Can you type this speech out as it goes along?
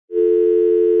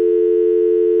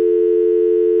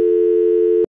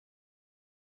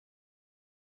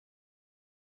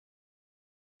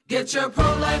Get your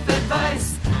pro-life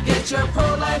advice. Get your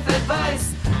pro-life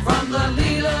advice from the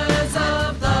leaders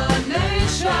of the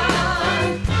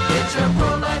nation. Get your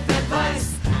pro-life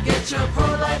advice. Get your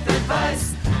pro-life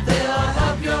advice. They'll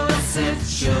help your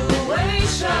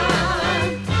situation.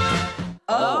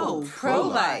 Oh,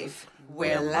 pro-life,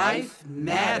 where life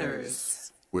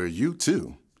matters. Where you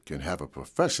too can have a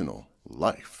professional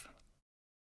life.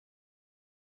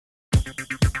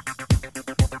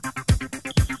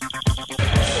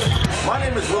 My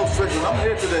name is Will Strickland. I'm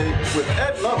here today with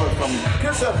Ed Lover from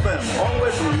Kiss FM, all the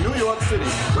way from New York City.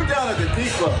 We're down at the D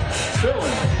Club,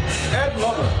 chilling. Ed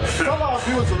Lover, tell our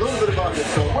viewers a little bit about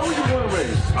yourself. Where were you born and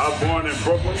raised? I was born in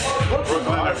Brooklyn.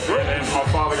 And my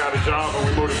father got a job and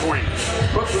we moved to Queens.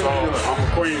 Brooklyn, so New York. I'm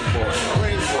a Queens boy.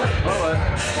 Queens boy. All right.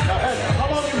 Now, Ed, how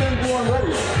long have you been doing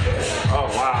radio? Oh,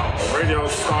 wow. Radio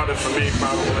started for me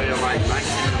probably in like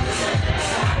 1990.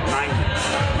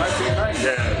 1990?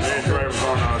 Yeah, me and Dre was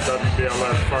on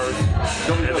WBLS first.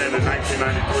 And then in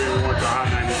 1993 we went to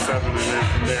I-97, and then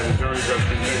from there the journey just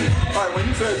continued. All right, when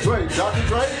you said Dre, Dr.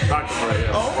 Dre? Dr. Dre,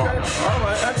 yeah. Oh, okay. All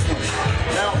right, excellent.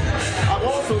 Now, I've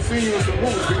also seen you in some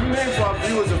movies. Can you name for our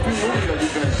viewers a few movies that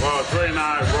you've been in? Well, Dre and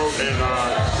I wrote and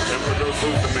produced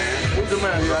Who's the Man? Who's the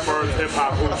Man? The first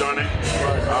hip-hop whodunit.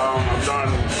 I've done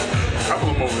a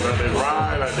couple of movies. I did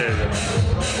Ride, I did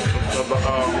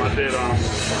a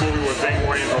movie with Dane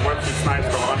Wayne and Wesley Snipes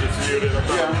called Undisputed.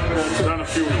 I've done a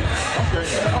few movies. Okay,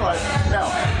 all right. Now,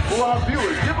 for our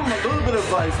viewers, give them a little bit of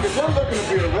advice. If they're looking to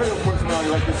be a radio personality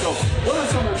like yourself, what are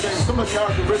some of the things, some of the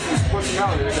characteristics,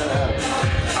 personality they gotta have?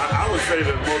 I would say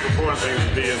that the most important thing is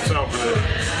to be yourself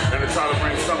and to try to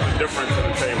bring something different to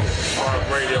the table as far as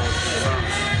radio is concerned.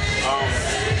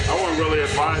 I wouldn't really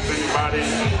advise anybody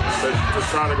to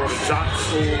try to go to jock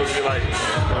school and be like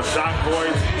a jock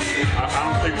voice. I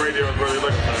don't think radio is really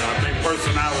looking for that. I think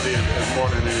personality is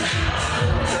more than anything.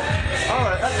 All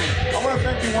right, I want to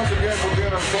thank you once again for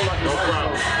being on Prolife. No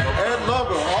problem. Ed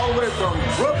Lover, all the way from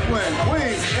Brooklyn,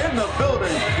 Queens, in the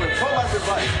building with Prolife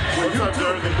Advice, where you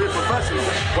too can be professional.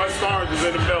 West Orange is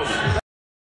in the building.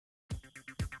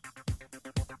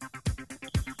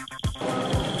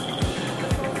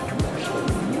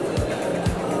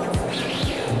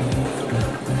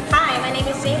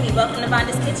 Welcome to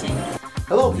Vonda's Kitchen.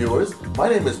 Hello viewers, my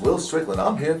name is Will Strickland.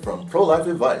 I'm here from Pro-Life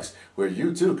Advice, where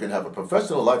you too can have a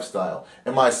professional lifestyle.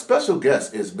 And my special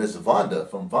guest is Miss Vonda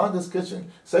from Vonda's Kitchen.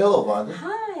 Say hello, Vonda.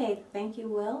 Hi, thank you,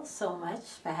 Will, so much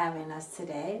for having us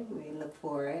today. We look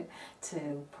forward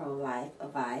to Pro-Life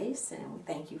Advice, and we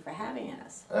thank you for having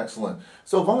us. Excellent.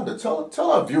 So Vonda,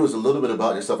 tell our viewers a little bit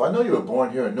about yourself. I know you were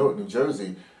born here in Newark, New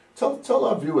Jersey. Tell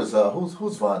our viewers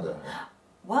who's Vonda.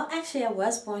 Well, actually, I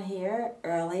was born here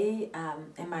early.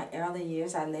 In my early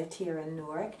years, I lived here in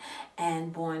Newark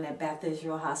and born at Beth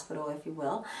Israel Hospital, if you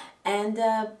will. And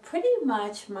pretty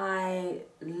much my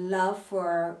love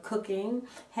for cooking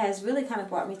has really kind of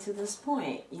brought me to this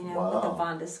point, you know, with the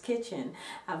Vonda's Kitchen.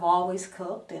 I've always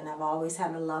cooked and I've always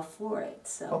had a love for it.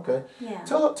 So, okay. Yeah.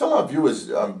 Tell our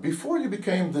viewers, before you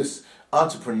became this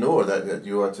entrepreneur that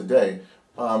you are today,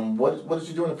 what did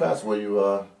you do in the past? Were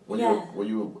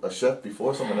you a chef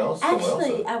before someone else?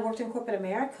 Actually, I worked in corporate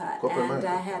America,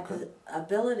 I had the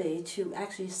ability to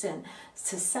actually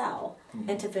sell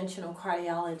interventional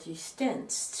cardiology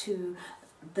stents to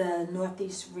the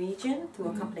Northeast region through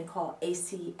a company called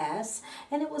ACS,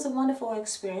 and it was a wonderful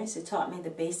experience. It taught me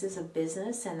the basis of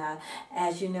business, and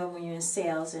as you know, when you're in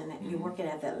sales and you're working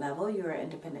at that level, you're an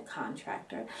independent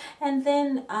contractor. And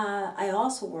then I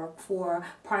also worked for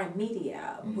Prime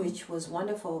Media, which was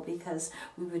wonderful because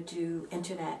we would do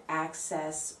internet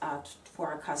access for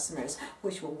our customers,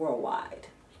 which were worldwide.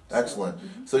 Excellent.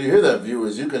 So you hear that,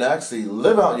 viewers. You can actually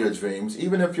live out your dreams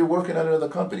even if you're working at another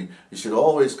company. You should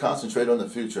always concentrate on the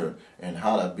future and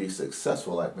how to be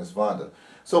successful like Miss Vonda.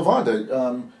 So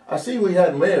Vonda, I see we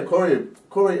had Mayor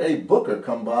Corey A. Booker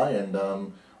come by, and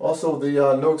also the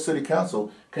Newark City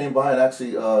Council came by and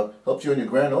actually helped you in your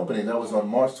grand opening. That was on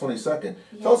March 22nd.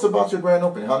 Yeah. Tell us about your grand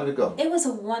opening. How did it go? It was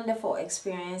a wonderful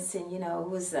experience, and you know, it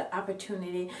was the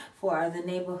opportunity for the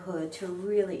neighborhood to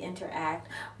really interact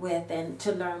with and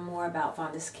to learn more about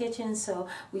Vonda's Kitchen. So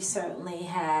we certainly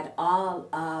had all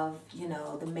of, you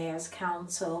know, the mayor's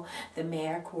council, the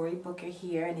mayor Corey Booker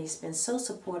here, and he's been so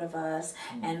supportive of us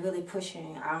and really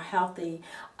pushing our healthy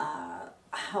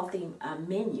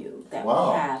menu that we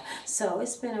have. So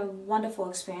it's been a wonderful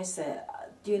experience that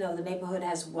you know, the neighborhood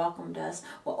has welcomed us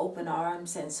with open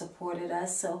arms and supported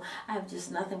us. So I have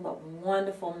just nothing but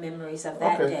wonderful memories of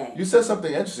that day. You said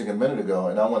something interesting a minute ago,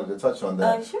 and I wanted to touch on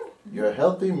that. Sure. Your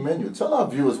healthy menu. Tell our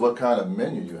viewers what kind of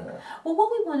menu you have. Well,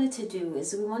 what we wanted to do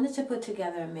is we wanted to put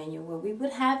together a menu where we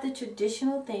would have the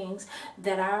traditional things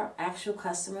that our actual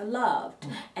customer loved.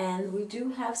 And we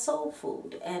do have soul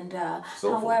food. And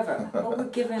however, what we're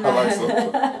giving I like soul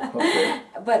food. Okay.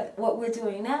 but what we're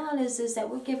doing now is that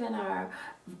we're giving our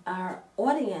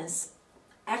audience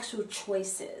actual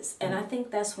choices, and I think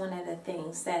that's one of the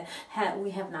things that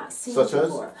we have not seen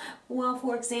before. Well,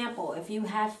 for example, if you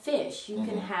have fish, you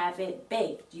can have it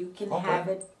baked. You can have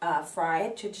it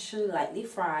fried, traditionally lightly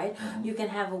fried. You can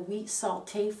have a wheat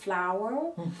sauté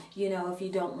flour. You know, if you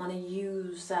don't want to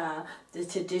use the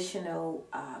traditional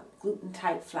gluten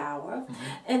type flour.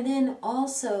 And then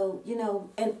also, you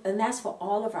know, and that's for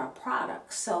all of our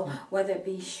products. So whether it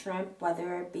be shrimp,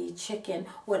 whether it be chicken,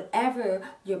 whatever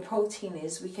your protein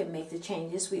is, we can make the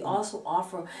changes. We also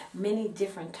offer many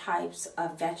different types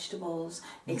of vegetables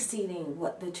exceeding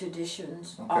what the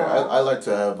traditions are. I like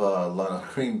to have a lot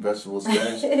of green vegetables,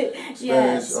 spinach.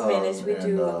 Yes, spinach. We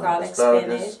do garlic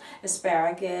spinach,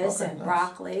 asparagus, and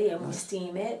broccoli, and we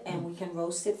steam it and we can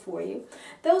roast it for you.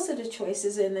 Those are the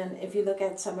choices. And then if you look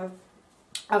at some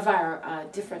of our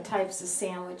different types of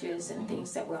sandwiches and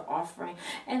things that we're offering.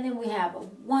 And then we have a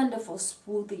wonderful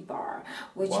smoothie bar,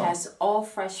 which has all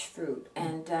fresh fruit.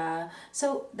 And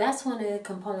so that's one of the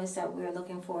components that we're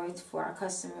looking for our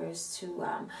customers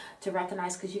to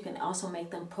recognize, because you can also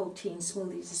make them protein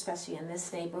smoothies, especially in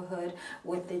this neighborhood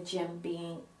with the gym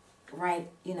being right,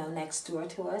 you know, next door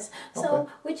to us. So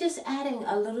we're just adding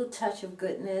a little touch of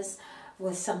goodness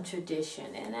with some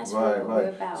tradition, and that's what we're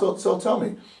about. So tell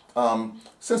me,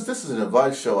 since this is an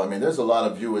advice show, I mean, there's a lot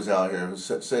of viewers out here who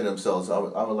say to themselves, I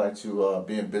would like to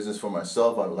be in business for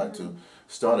myself. I would like to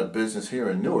start a business here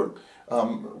in Newark.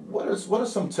 What are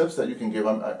some tips that you can give?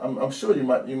 I'm sure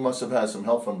you must have had some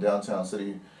help from downtown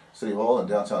City Hall and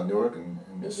downtown Newark and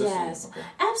yes,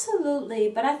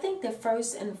 absolutely. But I think that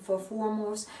first and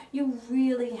foremost, you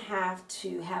really have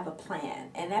to have a plan,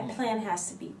 and that plan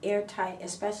has to be airtight,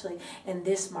 especially in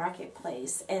this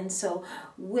marketplace. And so,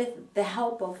 with the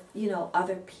help of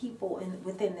other people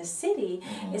within the city,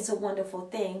 it's a wonderful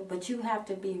thing. But you have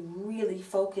to be really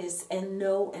focused and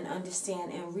know and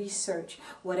understand and research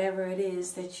whatever it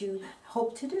is that you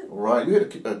hope to do. Right, you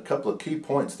hit a couple of key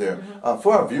points there.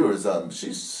 For our viewers,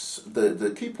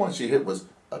 the key point she hit was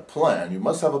a plan. You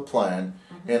must have a plan,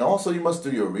 and also you must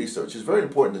do your research. It's very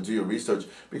important to do your research,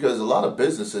 because a lot of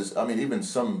businesses, I mean, even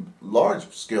some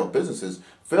large-scale businesses,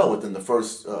 fail within the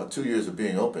first 2 years of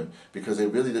being open because they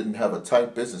really didn't have a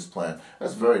tight business plan.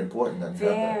 That's very important.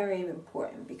 Very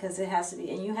important, because it has to be,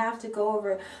 and you have to go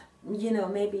over,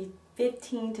 maybe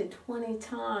 15 to 20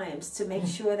 times to make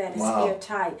sure that it's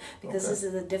airtight, because this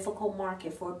is a difficult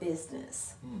market for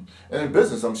business. And in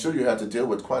business, I'm sure you have to deal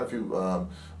with quite a few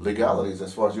legalities,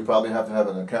 as far as you probably have to have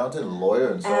an accountant, a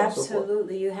lawyer, and so on and so forth.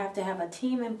 Absolutely. You have to have a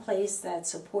team in place that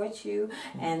supports you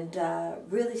and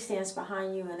really stands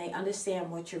behind you, and they understand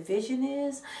what your vision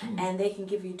is, and they can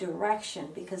give you direction,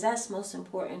 because that's most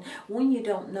important. When you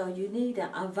don't know, you need an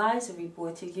advisory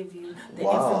board to give you the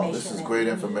information. Wow, this is great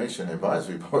information,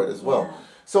 advisory board as well.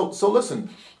 So listen,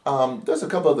 there's a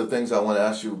couple other things I want to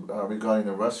ask you regarding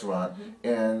the restaurant,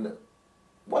 and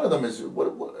one of them is,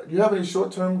 what do you have any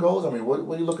short-term goals? I mean, what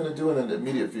are you looking to do in the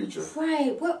immediate future?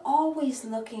 Right, we're always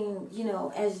looking,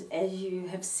 as you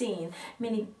have seen,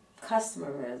 many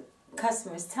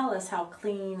customers tell us how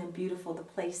clean and beautiful the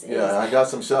place is. Yeah, I got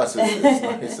some shots. It's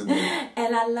nice in there.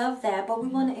 And I love that, but we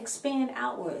want to expand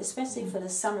outward, especially for the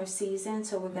summer season.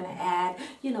 So we're going to add,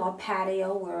 a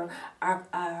patio where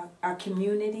our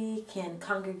community can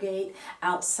congregate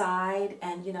outside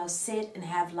and, sit and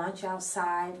have lunch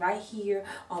outside right here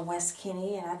on West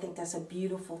Kinney. And I think that's a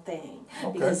beautiful thing,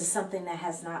 because it's something that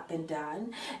has not been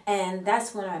done. And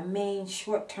that's one of our main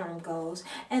short-term goals.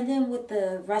 And then with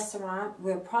the restaurant,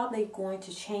 we're probably going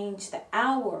to change the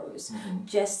hours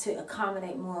just to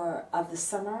accommodate more of the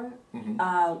summer,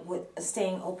 with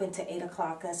staying open to 8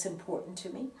 o'clock. That's important to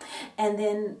me. And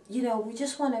then, we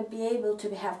just want to be able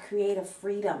to have creative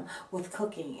freedom with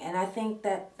cooking. And I think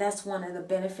that that's one of the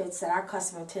benefits that our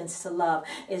customer tends to love,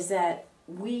 is that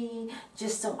we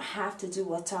just don't have to do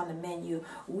what's on the menu.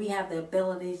 We have the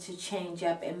ability to change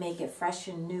up and make it fresh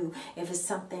and new if it's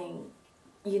something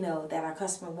you know, that our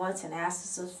customer wants and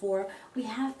asks us for, we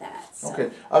have that. So.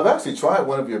 Okay, I've actually tried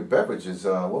one of your beverages.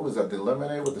 What was that? The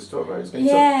lemonade with the strawberries.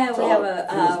 Yeah,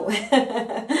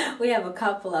 we have a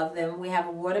couple of them. We have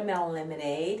a watermelon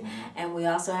lemonade, and we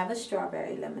also have a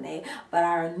strawberry lemonade. But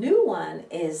our new one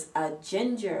is a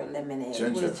ginger lemonade,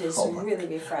 which is really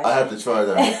refreshing. I have to try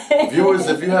that. Viewers,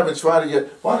 if you haven't tried it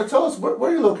yet, Vonda, tell us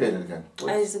where you're located again.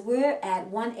 We're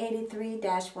at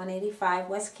 183-185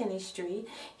 West Kinney Street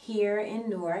here in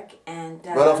Newark, and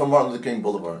right off of Martin Luther King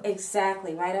Boulevard.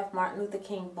 Exactly, right off Martin Luther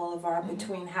King Boulevard,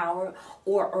 between Howard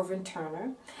or Irvin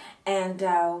Turner, and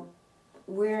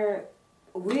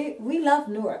we love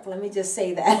Newark. Let me just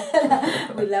say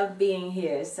that. We love being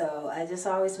here, so I just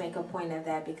always make a point of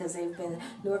that because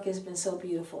Newark has been so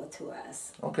beautiful to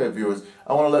us. Okay, viewers,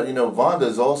 I want to let you know Vonda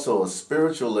is also a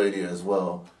spiritual lady as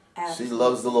well. Absolutely. She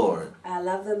loves the Lord. I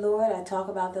love the Lord. I talk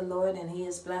about the Lord, and He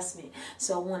has blessed me.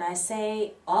 So when I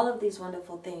say all of these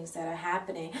wonderful things that are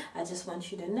happening, I just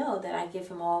want you to know that I give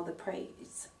Him all the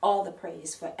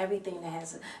praise for everything that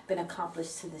has been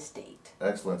accomplished to this date.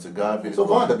 Excellent. To God be. So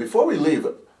Vonda, before we leave,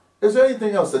 is there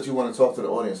anything else that you want to talk to the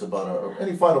audience about, or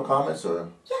any final comments?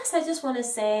 Or yes, I just want to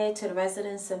say to the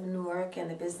residents of Newark and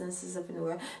the businesses of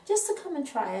Newark, just to come and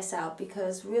try us out,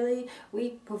 because really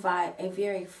we provide a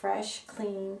very fresh,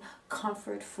 clean,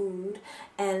 comfort food,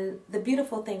 and the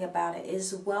beautiful thing about it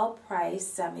is well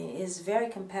priced. I mean, it's very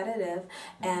competitive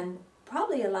and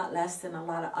probably a lot less than a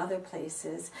lot of other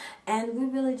places, and we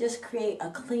really just create a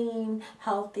clean,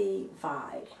 healthy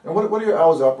vibe. And what are your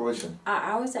hours of operation? Our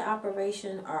hours of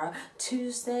operation are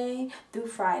Tuesday through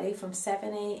Friday from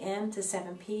 7 a.m. to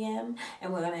 7 p.m.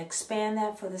 and we're going to expand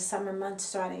that for the summer months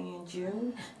starting in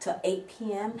June to 8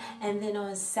 p.m. and then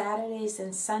on Saturdays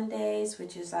and Sundays,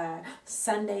 which is our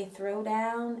Sunday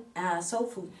throwdown, soul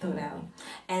food throwdown,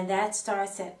 and that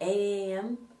starts at 8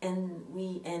 a.m. and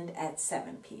we end at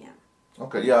 7 p.m.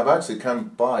 Okay, yeah, I've actually come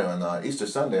by on Easter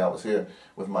Sunday. I was here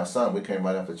with my son. We came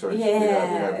right after church. Yeah, we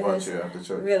had brunch here after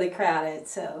church. Really crowded,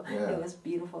 so it was a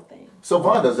beautiful thing. So,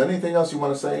 Vonda, is there anything else you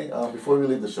want to say before we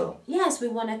leave the show? Yes, we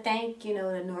want to thank, the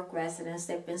Newark residents.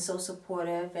 They've been so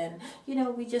supportive, and,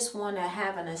 we just want to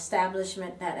have an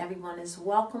establishment that everyone is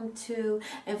welcome to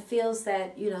and feels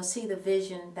that, see the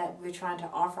vision that we're trying to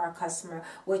offer our customer,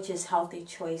 which is healthy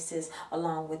choices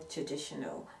along with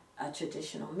a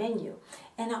traditional menu.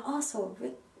 And I also,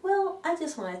 I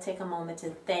just want to take a moment to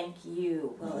thank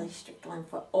you, Will Strickland,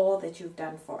 for all that you've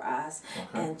done for us.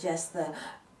 Okay. And just the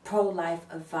pro-life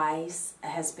advice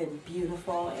has been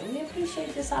beautiful, and we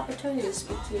appreciate this opportunity to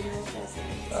speak to you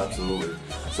residents. Absolutely.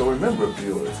 So remember,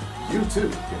 viewers, you too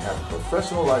can have a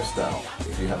professional lifestyle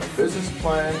if you have a business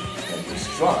plan and you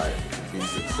strive to be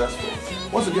successful.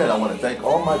 Once again, I want to thank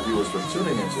all my viewers for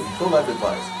tuning into Pro-Life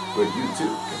Advice, where you too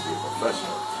can be a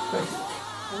professional. Thank you.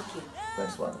 Thank you.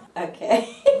 Thanks, Vonda. Okay.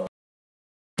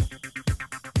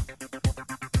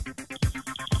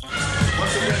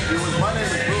 Once again, viewers, my name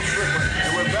is Will Strickland,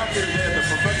 and we're back here today at the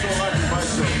Professional Life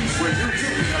Advice Show, where you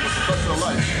too can have a professional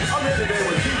life. I'm here today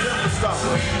with DJ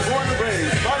Mustafa, born and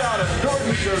raised right out of Newark,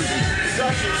 New Jersey. He's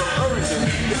actually from Irvington.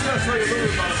 He's going to tell you a little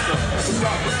bit about himself.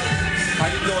 Mustafa. How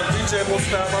you doing? DJ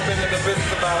Mustafa. I've been in the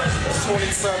business about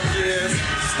 20-some years.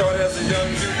 Started as a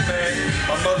young youth man.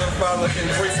 My mother and father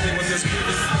embraced me with this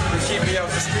music to keep me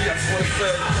out the street. I just want to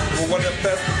say we're one of the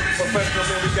best professional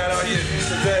men we got out here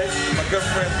today. My good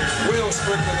friend Will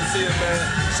Strickland is here, man.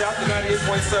 Shout to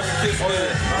 98.7 Kiss Me.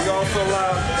 We also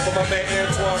live for my man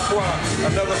Antoine Qua,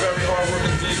 another very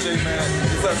hard-working DJ, man.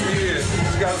 He's us here.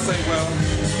 You gotta say, well.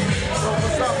 So,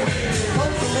 Mustafa, tell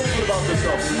us a little bit about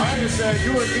yourself. I understand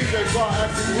you and DJ Qua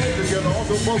actually moved together,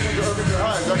 also both went to Irvington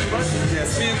High. Is that correct?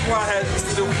 Yes, me and Qua used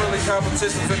to do friendly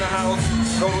competitions in the house,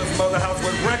 go to his mother's house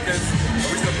with records.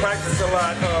 We used to practice a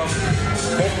lot.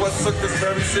 Both of us took this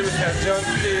very serious as young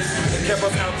kids and kept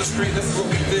us out the street. This is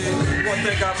what we did. We want to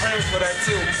thank our parents for that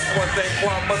too. I want to thank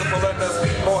Qua's mother for letting us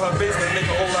go in her basement and make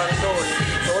a whole lot of noise.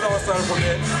 So it all started from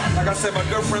there. Like I said, my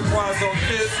good friend Qua's on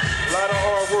Kids. A lot of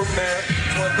hard work, man.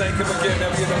 Just want to thank him again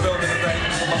that we in the building today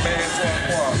for my man Antoine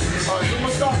Qua. All right, so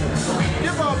Mustafa,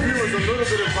 give our viewers a little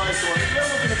bit of advice on if they're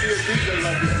looking to be a DJ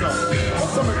like yourself.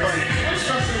 What's some advice? What's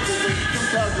something that some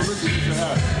characteristics you should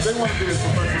have? They want to be a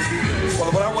professional DJ.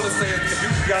 Well, what I want to say is if you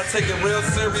got to take it real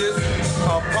serious,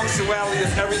 punctuality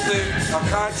is everything, a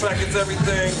contract is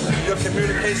everything, your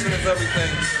communication is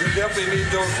everything. You definitely need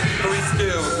those 3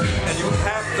 skills, and you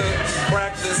have to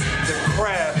practice the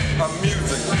craft of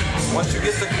music. Once you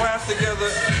get the craft together,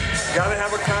 you gotta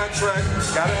have a contract,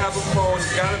 gotta have a phone,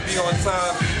 you gotta be on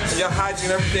time, and your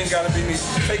hygiene, everything gotta be neat.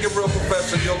 Take it real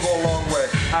professional, you'll go a long way.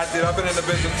 I did. I've been in the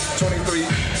business 23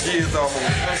 years almost.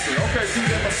 Excellent. Okay,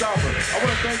 DJ Mustafa, I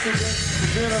want to thank you again for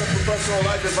being on the Professional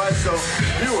Life Advice Show.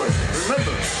 Viewers,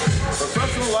 remember,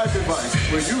 Professional Life Advice,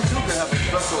 where you too can have a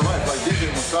professional life like DJ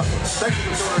Mustafa. Thank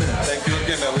you for tuning in. Thank you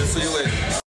again, man. We'll see you later.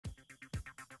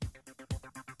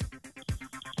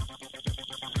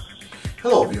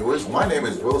 Hello viewers, my name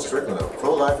is Will Strickland of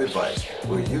Prolife Advice,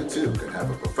 where you too can have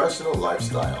a professional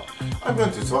lifestyle. I'm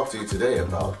going to talk to you today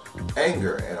about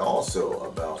anger and also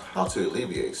about how to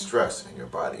alleviate stress in your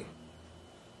body.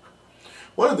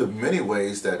 One of the many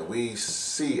ways that we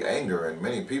see anger in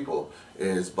many people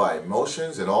is by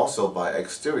emotions and also by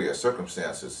exterior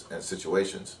circumstances and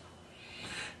situations.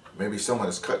 Maybe someone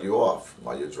has cut you off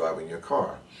while you're driving your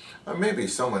car. Or maybe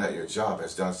someone at your job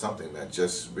has done something that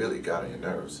just really got on your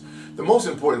nerves. The most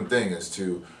important thing is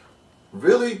to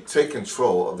really take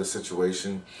control of the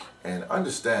situation and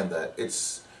understand that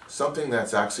it's something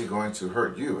that's actually going to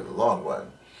hurt you in the long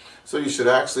run. So you should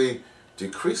actually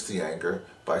decrease the anger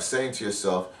by saying to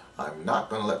yourself, I'm not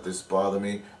going to let this bother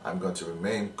me. I'm going to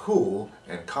remain cool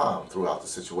and calm throughout the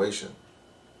situation.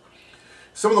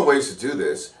 Some of the ways to do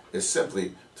this is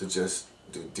simply to just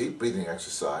do deep breathing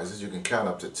exercises. You can count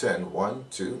up to 10. 1,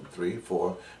 2, 3,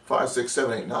 4, 5, 6,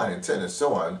 7, 8, 9, and 10, and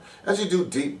so on. As you do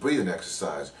deep breathing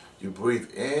exercise, you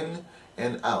breathe in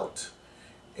and out.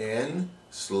 In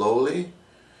slowly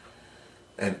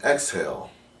and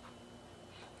exhale.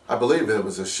 I believe it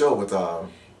was a show with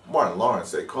Martin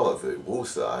Lawrence. They call it the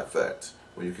woosah effect,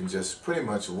 where you can just pretty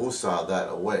much woosah that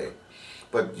away.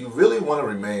 But you really want to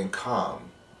remain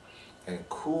calm and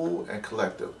cool and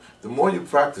collective. The more you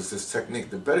practice this technique,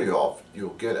 the better off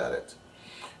you'll get at it.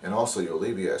 And also you'll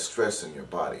alleviate stress in your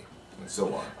body and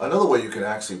so on. Another way you can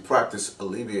actually practice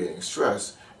alleviating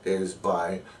stress is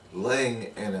by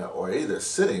laying in or either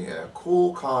sitting in a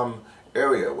cool, calm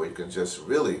area where you can just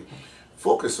really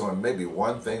focus on maybe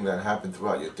one thing that happened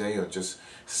throughout your day, or just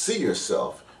see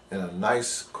yourself in a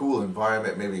nice, cool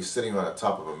environment, maybe sitting on the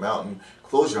top of a mountain.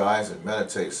 Close your eyes and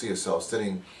meditate. See yourself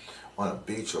sitting on a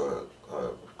beach or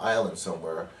an island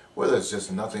somewhere where there's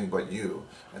just nothing but you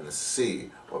and the sea,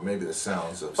 or maybe the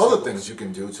sounds of other things you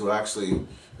can do to actually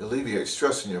alleviate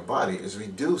stress in your body is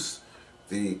reduce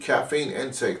the caffeine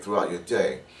intake throughout your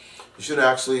day. You should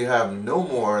actually have no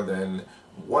more than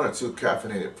 1 or 2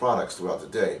 caffeinated products throughout the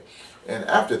day. And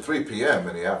after 3 p.m.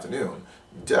 in the afternoon,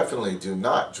 definitely do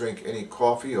not drink any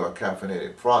coffee or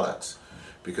caffeinated products,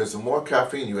 because the more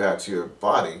caffeine you add to your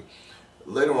body,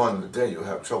 later on in the day you'll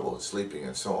have trouble sleeping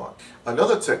and so on.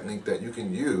 Another technique that you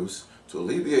can use to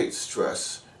alleviate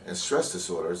stress and stress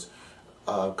disorders,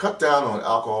 cut down on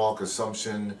alcohol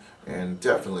consumption and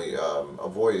definitely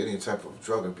avoid any type of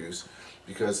drug abuse,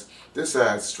 because this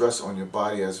adds stress on your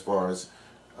body as far as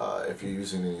if you're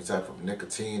using any type of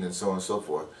nicotine and so on and so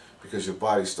forth, because your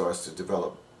body starts to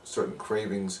develop certain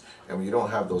cravings, and when you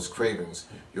don't have those cravings,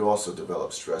 you also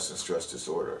develop stress and stress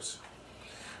disorders.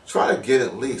 Try to get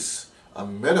at least a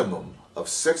minimum of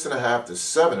 6.5 to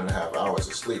 7.5 hours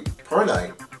of sleep per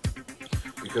night,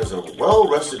 because a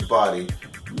well-rested body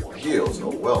heals a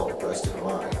well-rested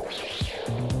mind.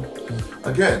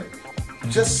 Again,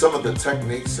 just some of the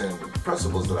techniques and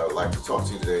principles that I would like to talk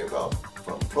to you today about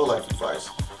from Prolife Advice.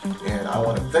 And I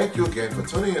want to thank you again for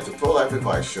tuning into Prolife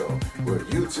Advice Show, where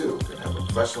you too can have a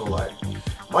professional life.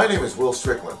 My name is Will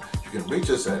Strickland. You can reach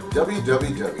us at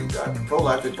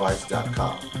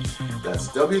www.prolifeadvice.com. That's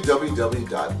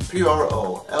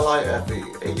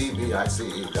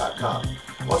www.prolifeadvice.com.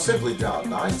 Or simply dial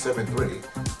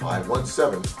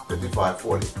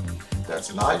 973-517-5540.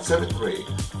 That's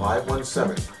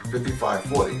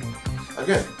 973-517-5540.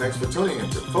 Again, thanks for tuning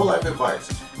into Prolife Advice,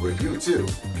 where you too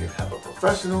can have a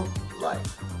professional life.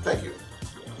 Thank you.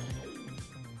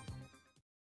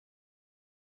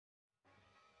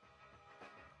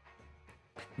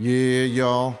 Yeah,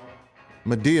 y'all.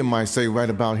 Medea might say right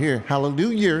about here,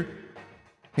 hallelujah.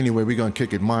 Anyway, we're going to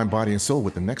kick it mind, body, and soul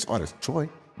with the next artist, Troy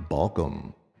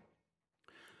Balcom.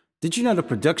 Did you know the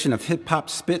production of hip-hop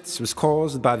spits was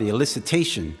caused by the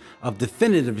elicitation of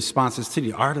definitive responses to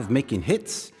the art of making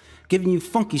hits, giving you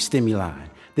funky stimuli,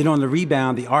 then on the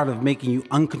rebound, the art of making you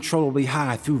uncontrollably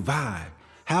high through vibe.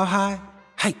 How high?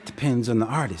 Height depends on the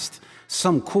artist.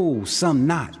 Some cool, some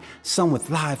not. Some with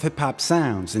live hip-hop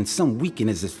sounds, and some weekend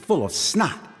is as full of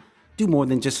snot. Do more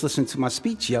than just listen to my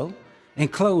speech, yo. In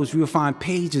close, you will find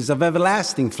pages of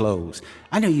everlasting flows.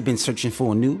 I know you've been searching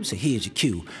for news, so here's your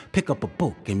cue. Pick up a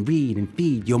book and read and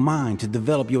feed your mind to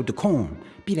develop your decorum.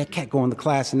 Be that cat going to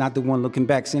class and not the one looking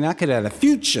back saying, I could have a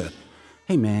future.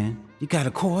 Hey man, you got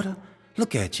a quarter?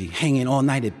 Look at you, hanging all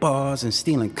night at bars and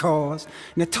stealing cars.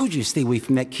 And I told you to stay away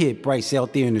from that kid Bryce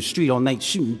out there in the street all night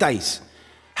shooting dice.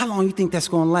 How long you think that's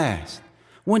gonna last?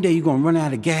 One day you're gonna run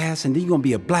out of gas and then you're gonna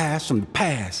be a blast from the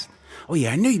past. Oh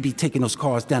yeah, I knew you'd be taking those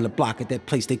cars down the block at that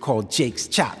place they call Jake's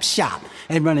Chop Shop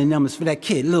and running numbers for that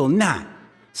kid, Lil Knot.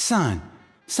 Son,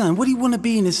 what do you want to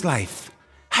be in this life?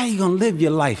 How you gonna live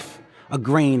your life? A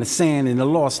grain of sand in a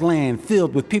lost land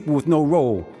filled with people with no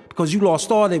role. Because you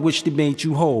lost all that which they made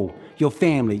you whole. Your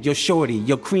family, your shorty,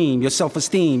 your cream, your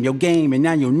self-esteem, your game, and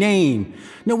now your name.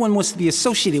 No one wants to be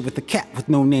associated with a cat with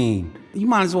no name. You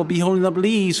might as well be holding up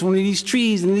leaves from one of these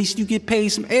trees, and at least you get paid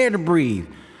some air to breathe.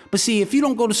 But see, if you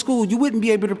don't go to school, you wouldn't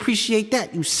be able to appreciate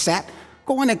that, you sap.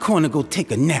 Go in that corner, go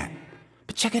take a nap.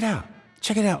 But check it out.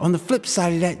 Check it out. On the flip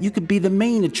side of that, you could be the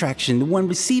main attraction, the one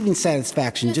receiving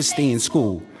satisfaction, just stay in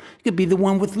school. You could be the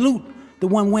one with loot, the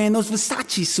one wearing those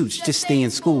Versace suits, just stay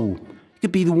in school. You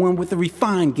could be the one with a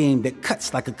refined game that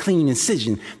cuts like a clean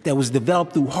incision, that was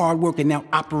developed through hard work and now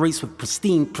operates with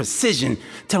pristine precision,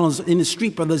 telling us in the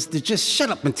street brothers to just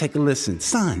shut up and take a listen.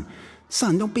 Son,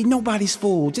 don't be nobody's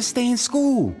fool, just stay in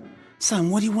school. Son,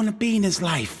 what do you want to be in this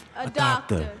life? A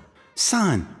doctor.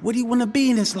 Son, what do you want to be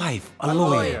in this life? A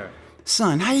lawyer.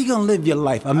 Son, how you gonna live your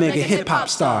life? A mega hip-hop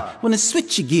star. Wanna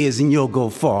switch your gears and you'll go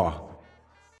far.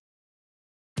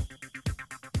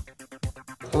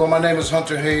 Hello, my name is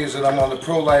Hunter Hayes and I'm on the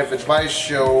Prolife Advice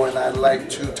Show, and I'd like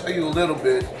to tell you a little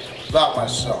bit about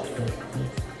myself.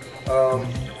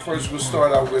 First we'll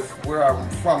start out with where I'm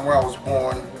from, where I was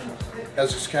born,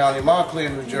 Essex County, Montclair,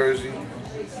 New Jersey,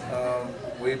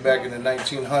 way back in the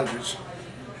 1900s.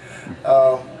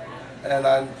 And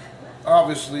I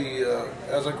obviously,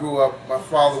 as I grew up, my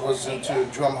father was into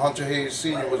drum. Hunter Hayes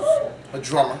Sr. was a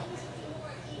drummer.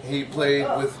 He played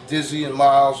with Dizzy and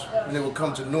Miles when they would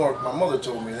come to Newark. My mother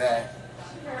told me that.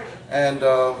 And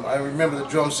I remember the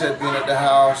drum set being at the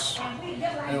house,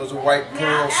 and it was a white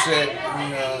pearl set.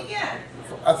 And,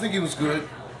 I think he was good.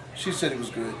 She said he was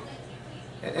good.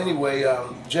 And anyway,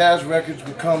 jazz records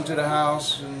would come to the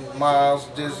house, and Miles,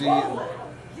 Dizzy, and,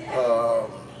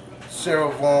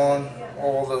 Sarah Vaughan,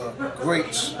 all the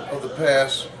greats of the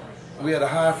past. We had a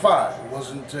hi-fi. It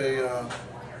wasn't a,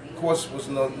 of course, it was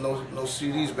no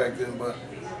CDs back then, but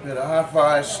we had a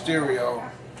hi-fi stereo,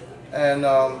 and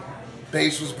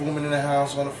bass was booming in the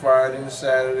house on a Friday and a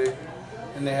Saturday,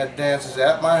 and they had dances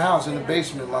at my house in the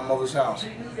basement of my mother's house.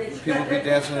 People would be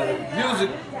dancing to the music.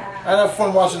 I had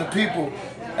fun watching the people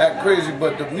act crazy,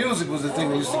 but the music was the thing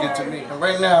that used to get to me. And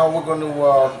right now, we're going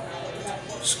to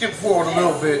skip forward a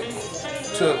little bit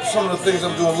to some of the things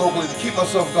I'm doing locally to keep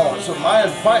myself going. So my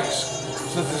advice,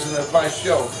 since this is an advice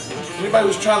show, anybody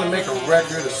who's trying to make a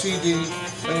record, a CD,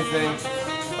 anything,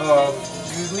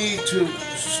 you need to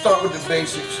start with the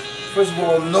basics. First of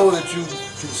all, know that you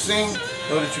can sing,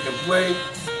 know that you can play,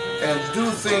 and do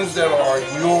things that are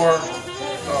your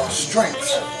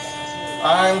strengths.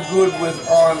 I'm good with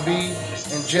R&B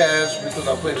and jazz because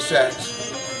I play the sax.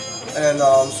 And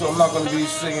so I'm not going to be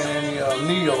singing any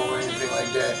Neo or anything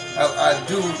like that. I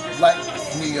do like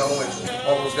Neo and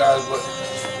all those guys, but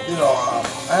you know,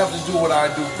 I have to do what I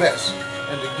do best.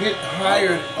 And to get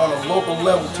hired on a local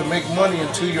level to make money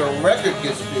until your record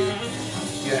gets big,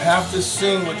 you have to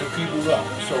sing what the people want.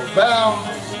 So Val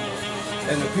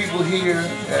and the people here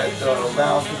at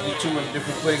Val 52 and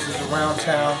different places around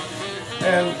town,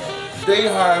 and they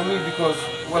hire me because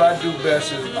what I do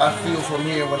best is I feel from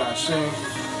here when I sing.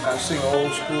 I sing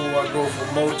old school. I go from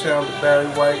Motown to Barry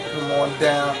White, come on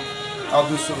down. I'll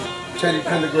do some Teddy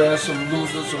Pendergrass, some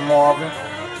Luther, some Marvin.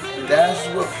 That's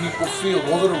what people feel.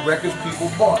 Those are the records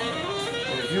people bought.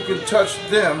 And if you can touch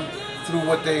them through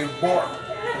what they bought,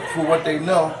 through what they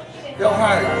know, they'll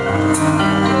hire you.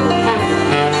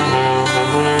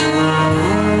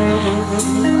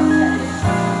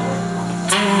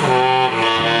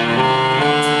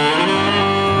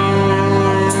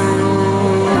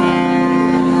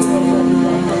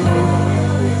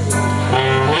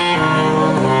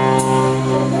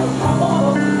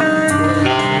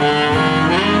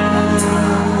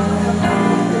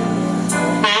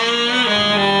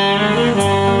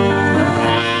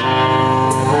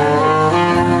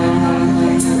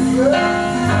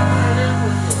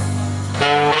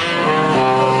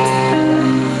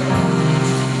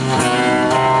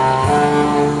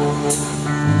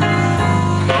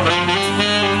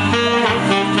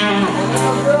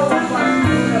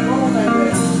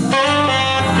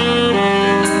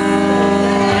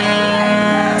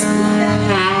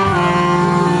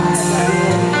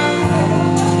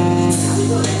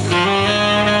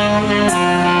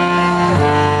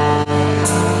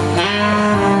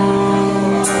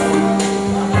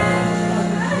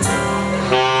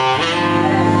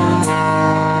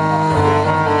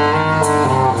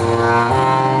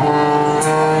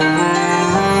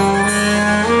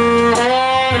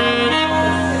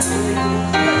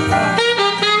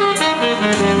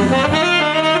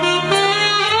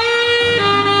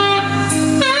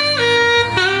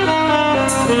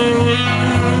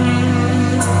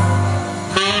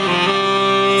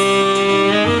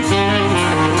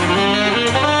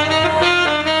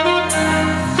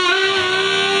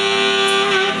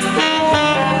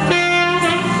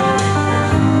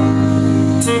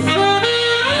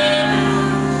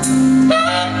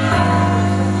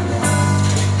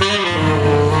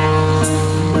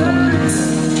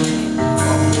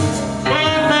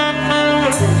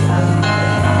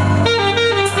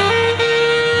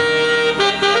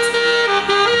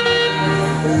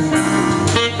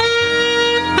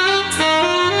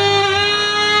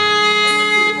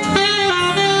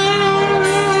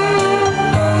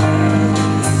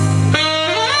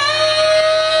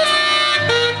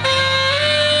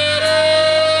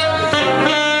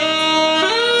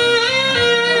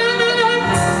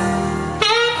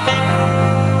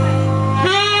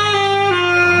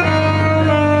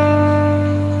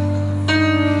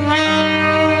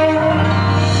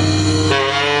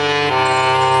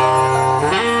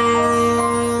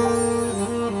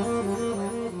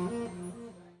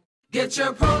 Get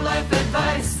your pro-life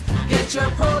advice. Get your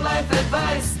pro-life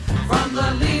advice from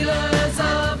the leaders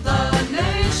of the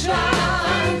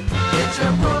nation. Get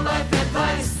your pro-life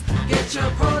advice. Get your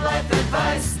pro-life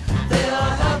advice. They'll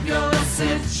help your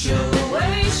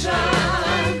situation.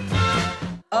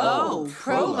 Oh,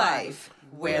 Pro-Life,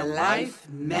 where life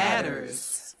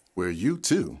matters. Where you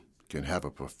too can have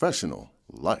a professional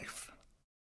life.